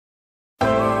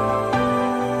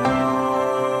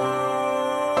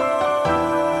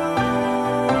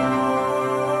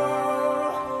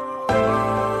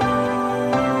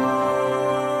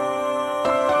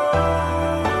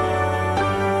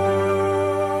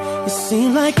It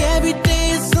seems like every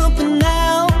day is something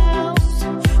else,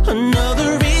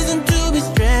 another reason to be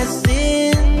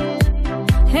stressing.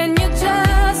 And you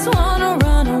just wanna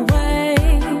run away.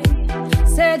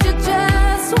 Said you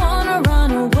just wanna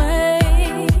run away.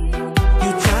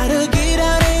 You try to get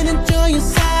out and enjoy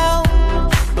yourself,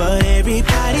 but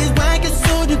everybody's whack is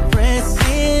so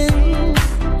depressing.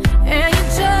 And you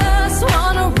just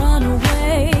wanna run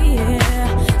away, yeah.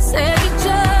 Said you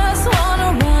just wanna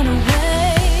run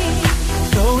away.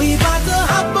 So we about to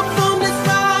hop up on this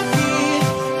rocket,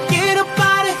 get up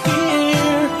out of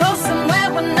here, go somewhere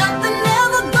where nothing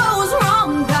ever goes wrong.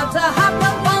 About to hop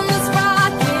up on this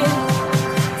rocket,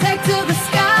 take to the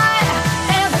sky,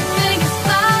 everything is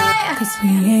fine. 'Cause we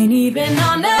ain't even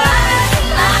on Earth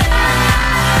tonight.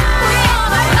 We on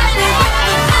a planet where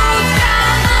the food's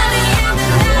got money and the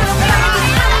little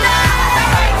babies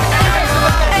tonight.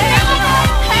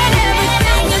 And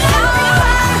everything is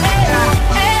alright.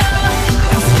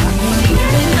 'Cause we ain't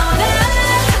even on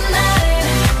Earth tonight.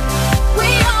 We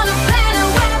on a planet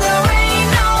where there ain't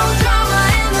no drama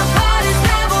and the party's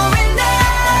never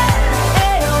ending.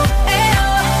 Ayo, ayo,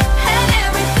 and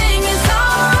everything is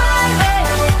alright.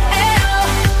 Ayo,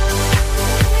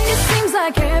 it seems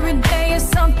like every day is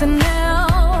something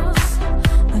else,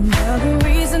 another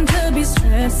reason to be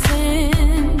stressing.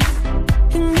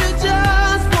 and you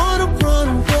just wanna run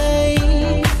away.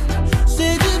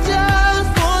 Said you just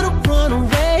wanna run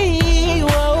away.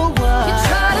 Whoa, whoa. You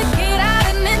try to get out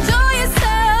and enjoy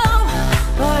yourself,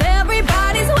 but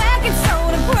everybody's working so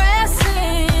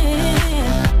depressing.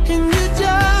 And you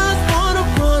just wanna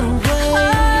run away.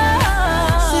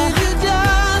 Said you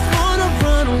just wanna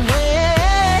run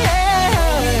away.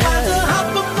 About to hop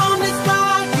up on this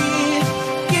rocket,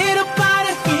 get up out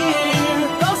of here,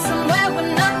 Go somewhere where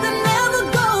nothing ever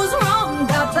goes wrong.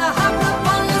 About to hop up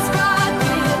on this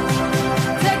rocket,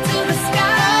 take to the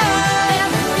sky,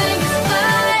 everything is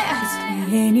fine. 'Cause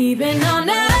we ain't even on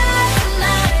Earth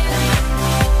tonight.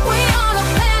 We on a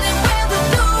planet where the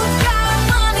dudes got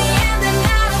money and they're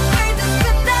not afraid to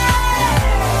spend it.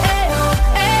 Ayo,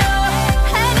 ayo,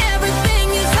 and everything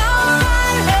is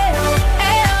alright. Ayo,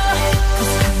 ayo,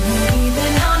 'cause we ain't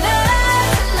even on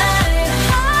Earth tonight.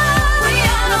 We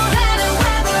on a planet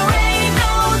where there ain't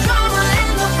no drama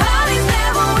and the party's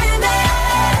never ending.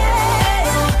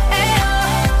 Ayo, ayo,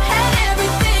 and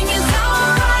everything is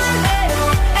alright. Ayo,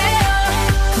 ayo,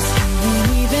 'cause we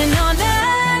ain't even on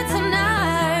Earth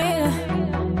tonight.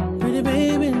 pretty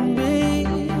baby,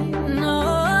 baby. No,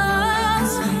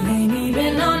 'cause we ain't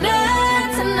even on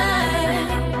Earth tonight.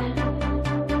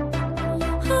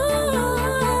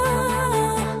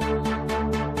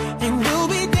 And we'll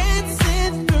be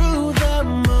dancing through the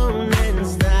moon and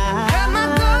stars. Grab my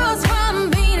girls from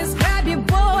Venus, grab your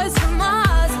boys from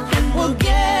Mars, and we'll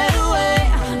get away,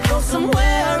 go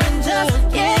somewhere and just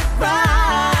get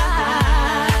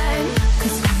right.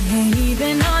 'Cause we ain't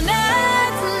even on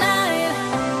Earth tonight.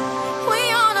 We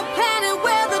on a planet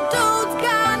where the dudes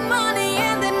got money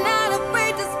and they're not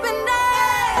afraid to spend it.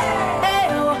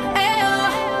 Ayo, ayo,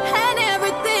 and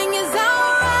everything is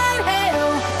alright. Ayo,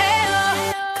 ayo,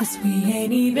 'cause we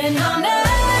ain't even on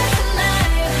Earth.